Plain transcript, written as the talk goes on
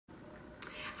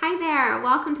Hi there,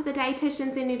 welcome to the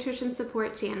Dietitians and Nutrition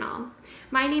Support channel.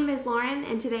 My name is Lauren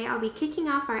and today I'll be kicking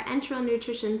off our enteral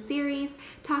nutrition series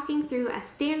talking through a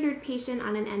standard patient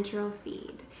on an enteral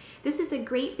feed. This is a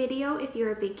great video if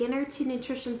you're a beginner to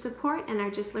nutrition support and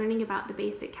are just learning about the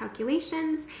basic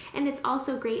calculations, and it's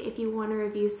also great if you want to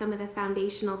review some of the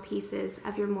foundational pieces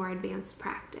of your more advanced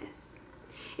practice.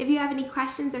 If you have any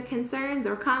questions or concerns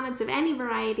or comments of any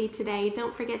variety today,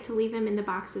 don't forget to leave them in the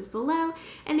boxes below.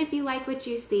 And if you like what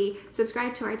you see,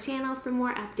 subscribe to our channel for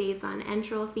more updates on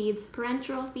enteral feeds,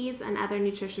 parenteral feeds, and other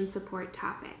nutrition support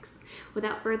topics.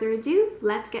 Without further ado,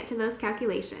 let's get to those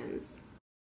calculations.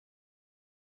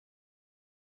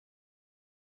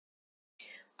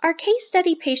 Our case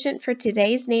study patient for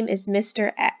today's name is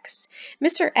Mr. X.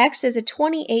 Mr. X is a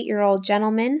 28-year-old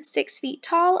gentleman, 6 feet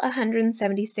tall,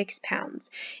 176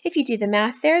 pounds. If you do the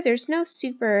math there's no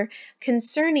super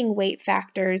concerning weight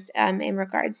factors in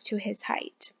regards to his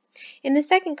height. In the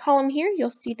second column here,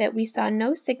 you'll see that we saw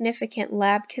no significant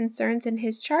lab concerns in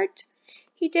his chart.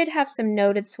 He did have some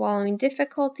noted swallowing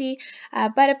difficulty,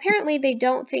 but apparently they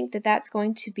don't think that that's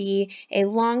going to be a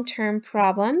long-term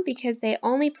problem because they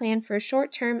only plan for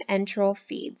short-term enteral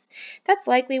feeds. That's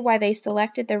likely why they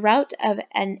selected the route of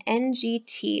an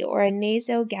NGT, or a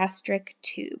nasogastric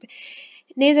tube.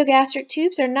 Nasogastric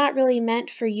tubes are not really meant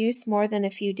for use more than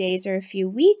a few days or a few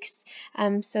weeks,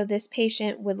 so this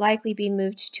patient would likely be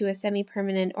moved to a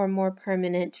semi-permanent or more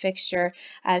permanent fixture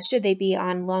should they be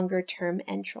on longer-term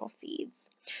enteral feeds.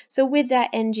 So with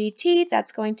that NGT,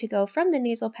 that's going to go from the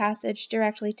nasal passage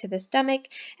directly to the stomach,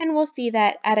 and we'll see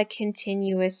that at a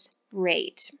continuous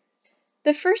rate.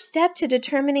 The first step to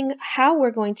determining how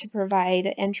we're going to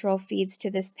provide enteral feeds to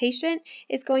this patient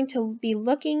is going to be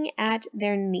looking at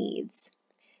their needs.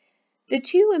 The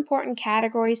two important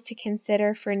categories to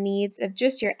consider for needs of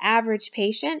just your average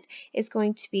patient is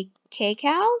going to be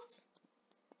kcals,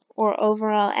 or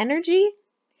overall energy,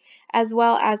 as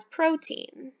well as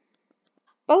protein.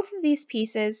 Both of these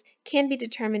pieces can be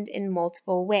determined in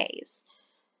multiple ways.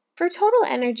 For total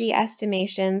energy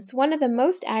estimations, one of the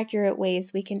most accurate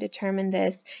ways we can determine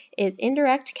this is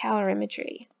indirect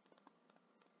calorimetry.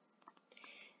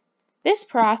 This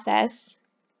process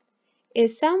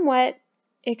is somewhat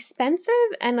expensive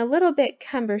and a little bit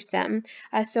cumbersome,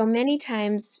 so many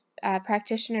times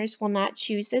practitioners will not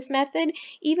choose this method,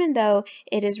 even though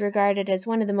it is regarded as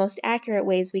one of the most accurate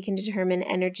ways we can determine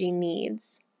energy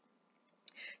needs.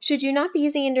 Should you not be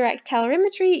using indirect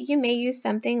calorimetry, you may use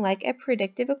something like a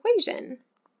predictive equation.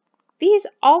 These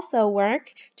also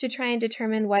work to try and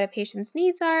determine what a patient's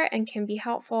needs are and can be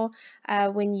helpful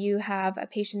when you have a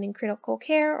patient in critical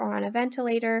care or on a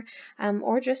ventilator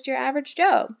or just your average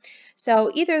Joe.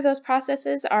 So either of those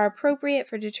processes are appropriate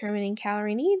for determining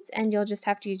calorie needs, and you'll just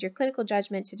have to use your clinical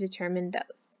judgment to determine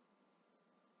those.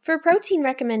 For protein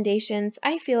recommendations,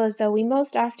 I feel as though we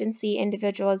most often see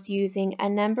individuals using a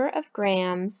number of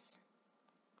grams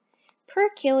per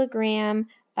kilogram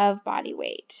of body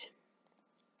weight.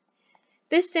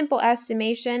 This simple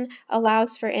estimation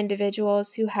allows for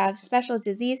individuals who have special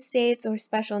disease states or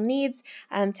special needs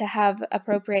to have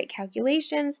appropriate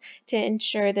calculations to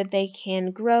ensure that they can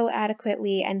grow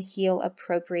adequately and heal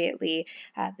appropriately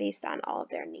based on all of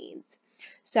their needs.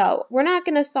 So we're not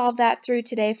going to solve that through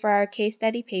today for our case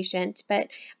study patient, but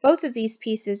both of these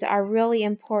pieces are really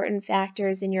important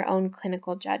factors in your own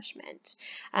clinical judgment.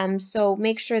 So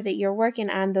make sure that you're working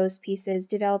on those pieces,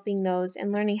 developing those,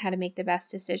 and learning how to make the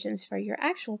best decisions for your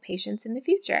actual patients in the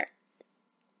future.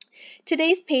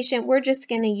 Today's patient, we're just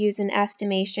going to use an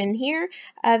estimation here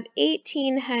of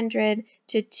 1,800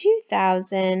 to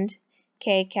 2,000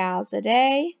 kcals a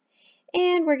day.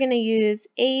 And we're going to use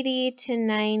 80 to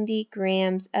 90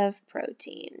 grams of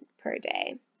protein per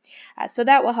day. So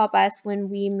that will help us when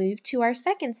we move to our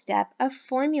second step of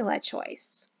formula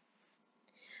choice.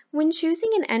 When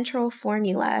choosing an enteral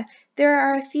formula, there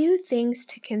are a few things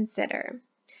to consider.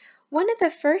 One of the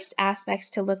first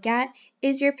aspects to look at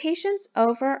is your patient's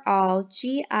overall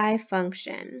GI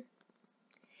function.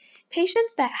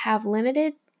 Patients that have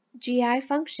limited GI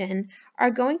function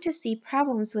are going to see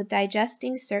problems with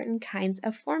digesting certain kinds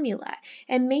of formula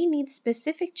and may need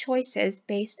specific choices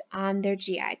based on their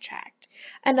GI tract.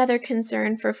 Another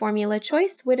concern for formula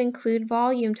choice would include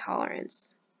volume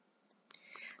tolerance.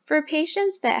 For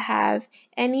patients that have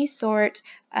any sort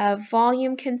of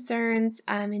volume concerns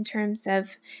in terms of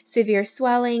severe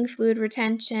swelling, fluid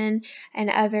retention, and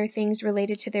other things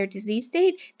related to their disease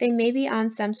state, they may be on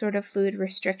some sort of fluid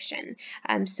restriction.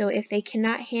 So if they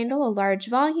cannot handle a large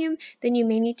volume, then you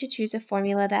may need to choose a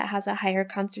formula that has a higher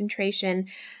concentration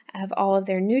of all of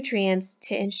their nutrients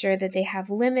to ensure that they have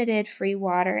limited free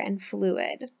water and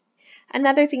fluid.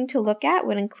 Another thing to look at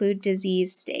would include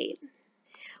disease state.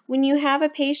 When you have a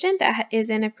patient that is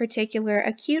in a particular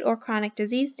acute or chronic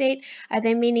disease state,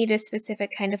 they may need a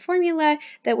specific kind of formula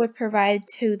that would provide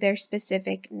to their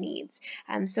specific needs.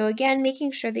 So again,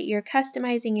 making sure that you're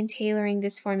customizing and tailoring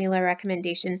this formula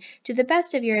recommendation to the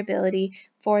best of your ability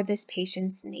for this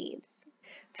patient's needs.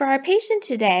 For our patient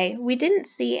today, we didn't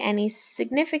see any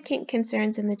significant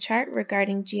concerns in the chart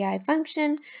regarding GI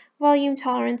function, volume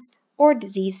tolerance, or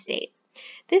disease state.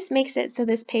 This makes it so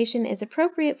this patient is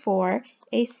appropriate for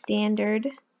a standard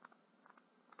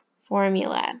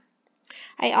formula.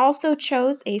 I also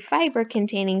chose a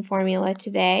fiber-containing formula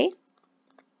today,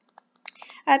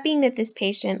 being that this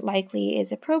patient likely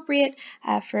is appropriate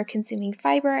for consuming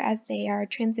fiber as they are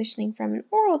transitioning from an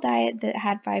oral diet that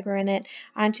had fiber in it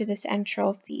onto this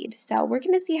enteral feed. So we're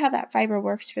going to see how that fiber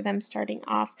works for them starting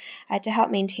off to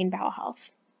help maintain bowel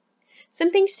health.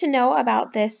 Some things to know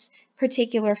about this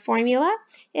particular formula: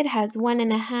 it has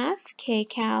 1.5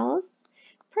 kcals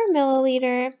per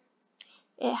milliliter.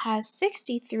 It has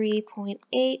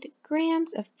 63.8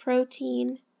 grams of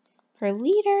protein per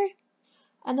liter,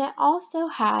 and it also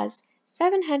has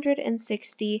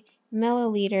 760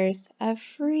 milliliters of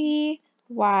free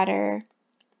water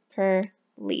per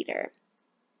liter.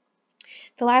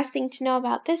 The last thing to know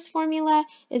about this formula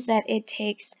is that it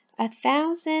takes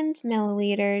 1,000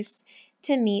 milliliters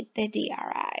to meet the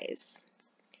DRIs.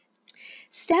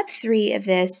 Step 3 of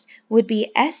this would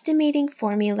be estimating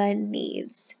formula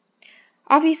needs.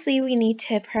 Obviously, we need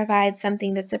to provide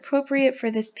something that's appropriate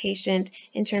for this patient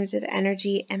in terms of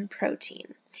energy and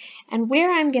protein. And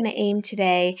where I'm going to aim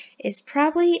today is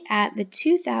probably at the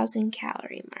 2,000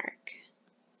 calorie mark.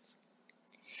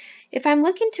 If I'm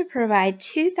looking to provide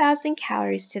 2,000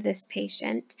 calories to this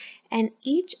patient, and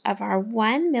each of our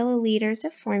 1 milliliters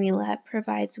of formula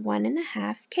provides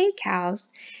 1.5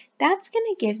 kcals, that's going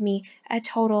to give me a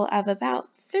total of about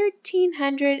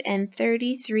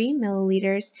 1,333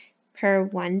 milliliters per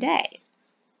 1 day.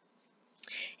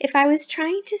 If I was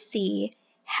trying to see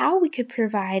how we could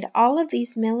provide all of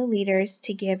these milliliters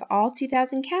to give all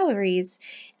 2,000 calories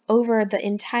over the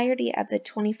entirety of the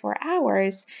 24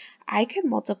 hours, I could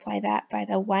multiply that by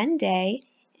the 1 day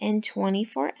and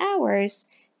 24 hours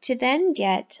to then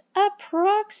get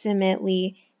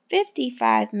approximately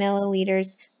 55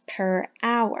 milliliters per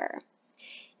hour.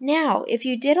 Now, if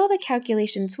you did all the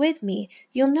calculations with me,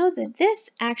 you'll know that this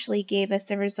actually gave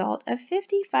us a result of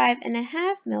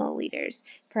 55.5 milliliters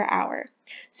per hour.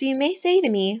 So you may say to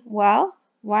me, well,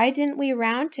 why didn't we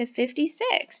round to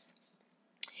 56?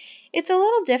 It's a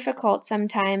little difficult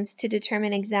sometimes to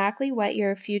determine exactly what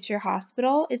your future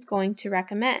hospital is going to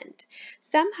recommend.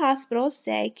 Some hospitals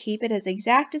say keep it as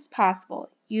exact as possible,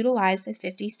 utilize the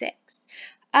 56.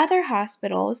 Other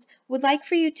hospitals would like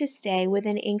for you to stay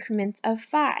within increments of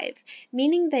 5,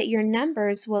 meaning that your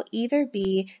numbers will either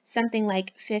be something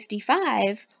like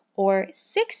 55 or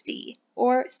 60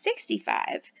 or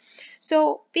 65.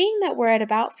 So being that we're at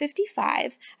about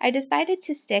 55, I decided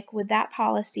to stick with that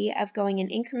policy of going in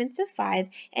increments of 5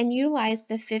 and utilize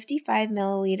the 55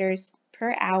 milliliters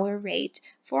per hour rate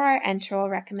for our enteral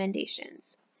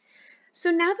recommendations. So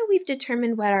now that we've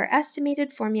determined what our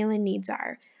estimated formula needs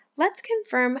are, let's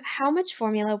confirm how much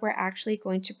formula we're actually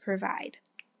going to provide.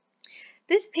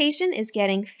 This patient is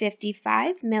getting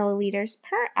 55 milliliters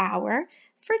per hour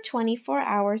for 24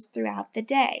 hours throughout the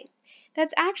day.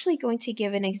 That's actually going to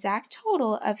give an exact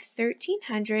total of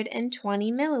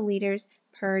 1,320 milliliters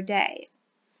per day.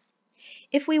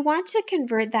 If we want to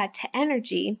convert that to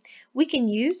energy, we can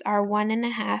use our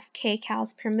 1.5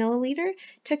 kcals per milliliter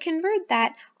to convert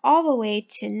that all the way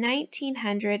to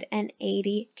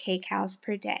 1,980 kcals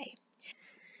per day.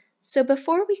 So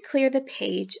before we clear the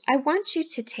page, I want you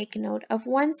to take note of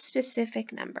one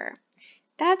specific number.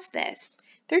 That's this,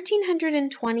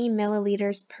 1,320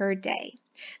 milliliters per day.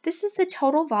 This is the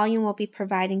total volume we'll be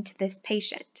providing to this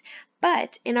patient.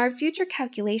 But in our future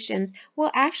calculations,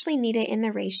 we'll actually need it in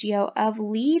the ratio of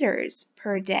liters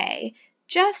per day,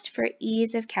 just for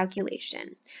ease of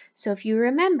calculation. So if you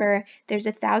remember, there's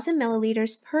 1,000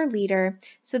 milliliters per liter,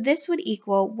 so this would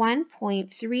equal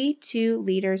 1.32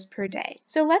 liters per day.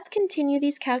 So let's continue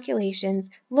these calculations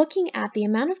looking at the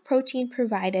amount of protein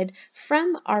provided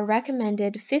from our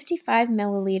recommended 55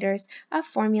 milliliters of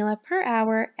formula per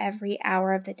hour every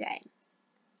hour of the day.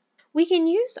 We can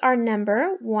use our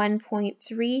number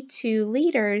 1.32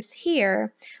 liters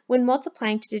here when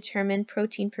multiplying to determine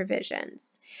protein provisions.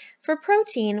 For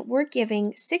protein, we're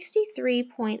giving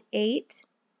 63.8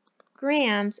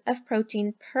 grams of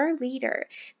protein per liter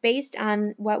based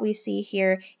on what we see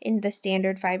here in the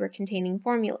standard fiber-containing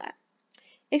formula.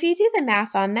 If you do the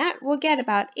math on that, we'll get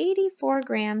about 84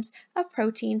 grams of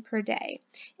protein per day.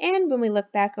 And when we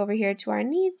look back over here to our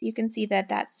needs, you can see that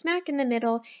that's smack in the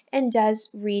middle and does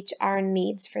reach our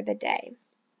needs for the day.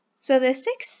 So the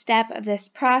sixth step of this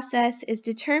process is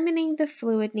determining the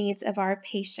fluid needs of our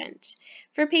patient.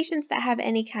 For patients that have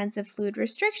any kinds of fluid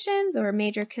restrictions or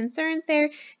major concerns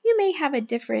there, you may have a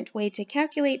different way to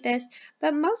calculate this,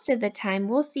 but most of the time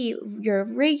we'll see your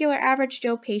regular average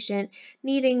Joe patient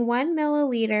needing 1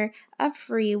 milliliter of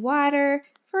free water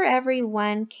for every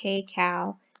 1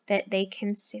 kcal that they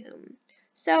consume.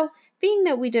 So being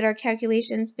that we did our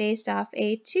calculations based off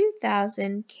a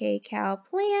 2000 kcal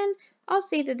plan, I'll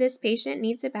say that this patient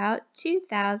needs about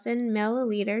 2,000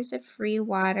 milliliters of free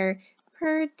water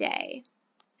per day.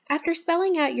 After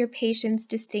spelling out your patient's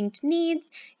distinct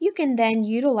needs, you can then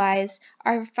utilize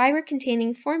our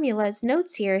fiber-containing formulas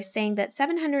notes here saying that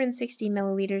 760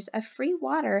 milliliters of free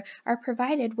water are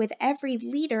provided with every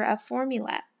liter of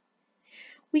formula.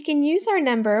 We can use our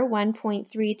number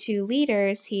 1.32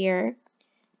 liters here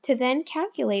to then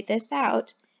calculate this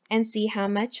out and see how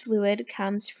much fluid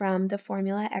comes from the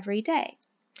formula every day.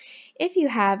 If you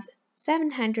have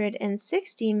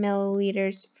 760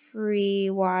 milliliters free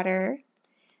water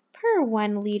per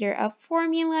 1 liter of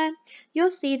formula, you'll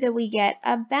see that we get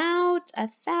about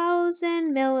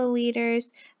 1,000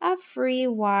 milliliters of free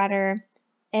water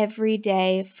every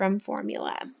day from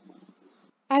formula.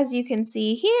 As you can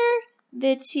see here,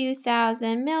 the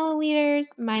 2,000 milliliters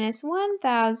minus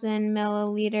 1,000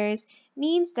 milliliters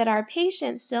means that our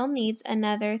patient still needs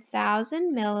another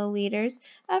 1,000 milliliters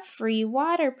of free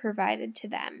water provided to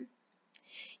them.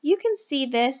 You can see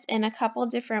this in a couple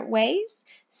different ways.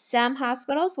 Some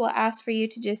hospitals will ask for you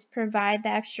to just provide the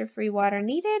extra free water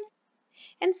needed,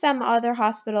 and some other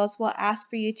hospitals will ask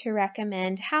for you to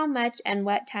recommend how much and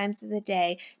what times of the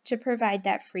day to provide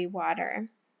that free water.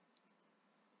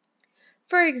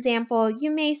 For example,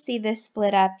 you may see this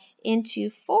split up into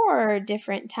 4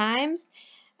 different times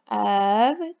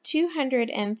of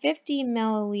 250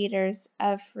 milliliters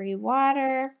of free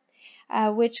water,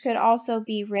 which could also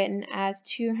be written as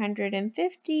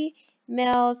 250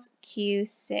 mils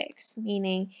Q6,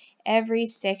 meaning every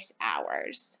 6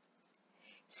 hours.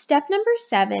 Step number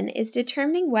 7 is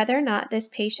determining whether or not this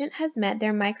patient has met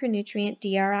their micronutrient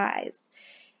DRIs.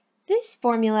 This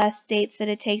formula states that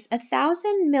it takes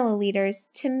 1,000 milliliters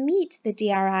to meet the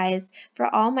DRIs for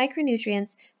all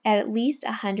micronutrients at least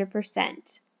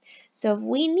 100%. So if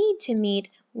we need to meet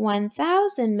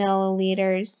 1,000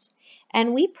 milliliters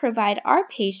and we provide our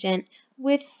patient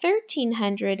with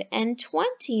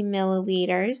 1,320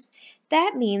 milliliters,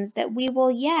 that means that we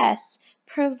will, yes,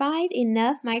 provide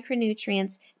enough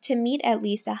micronutrients to meet at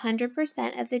least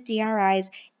 100% of the DRIs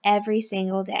every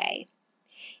single day.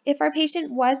 If our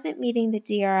patient wasn't meeting the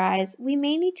DRIs, we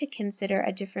may need to consider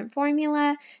a different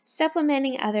formula,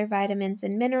 supplementing other vitamins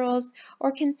and minerals,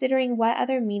 or considering what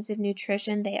other means of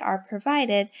nutrition they are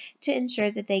provided to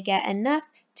ensure that they get enough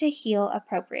to heal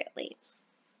appropriately.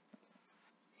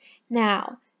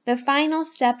 Now, the final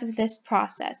step of this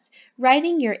process,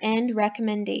 writing your end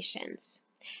recommendations.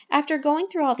 After going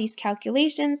through all these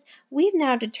calculations, we've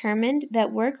now determined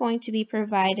that we're going to be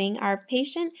providing our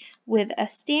patient with a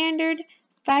standard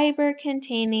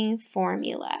fiber-containing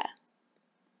formula.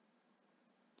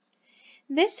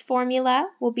 This formula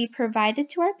will be provided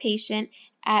to our patient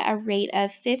at a rate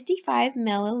of 55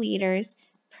 milliliters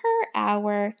per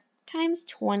hour times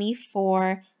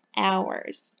 24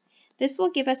 hours. This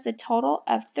will give us a total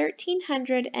of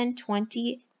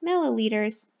 1,320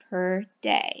 milliliters per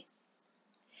day.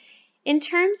 In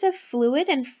terms of fluid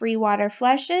and free water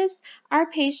flushes, our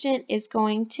patient is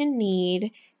going to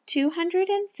need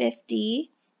 250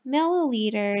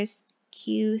 milliliters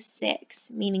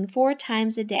Q6, meaning 4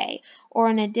 times a day, or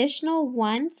an additional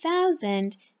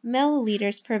 1,000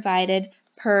 milliliters provided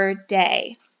per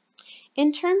day.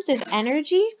 In terms of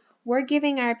energy, we're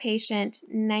giving our patient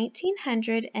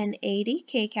 1,980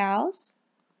 kcals.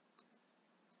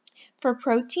 For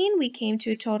protein, we came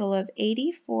to a total of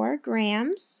 84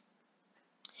 grams.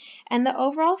 And the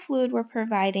overall fluid we're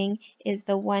providing is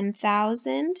the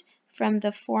 1,000 from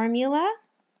the formula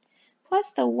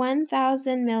plus the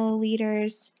 1,000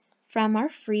 milliliters from our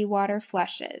free water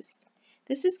flushes.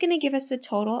 This is going to give us a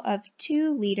total of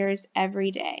 2 liters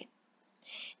every day.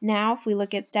 Now, if we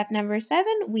look at step number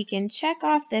 7, we can check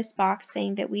off this box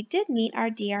saying that we did meet our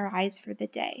DRIs for the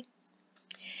day.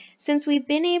 Since we've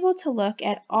been able to look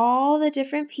at all the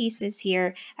different pieces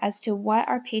here as to what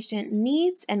our patient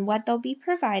needs and what they'll be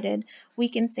provided, we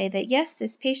can say that yes,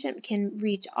 this patient can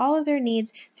reach all of their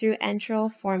needs through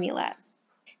enteral formula.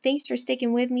 Thanks for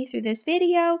sticking with me through this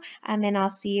video, and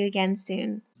I'll see you again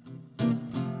soon.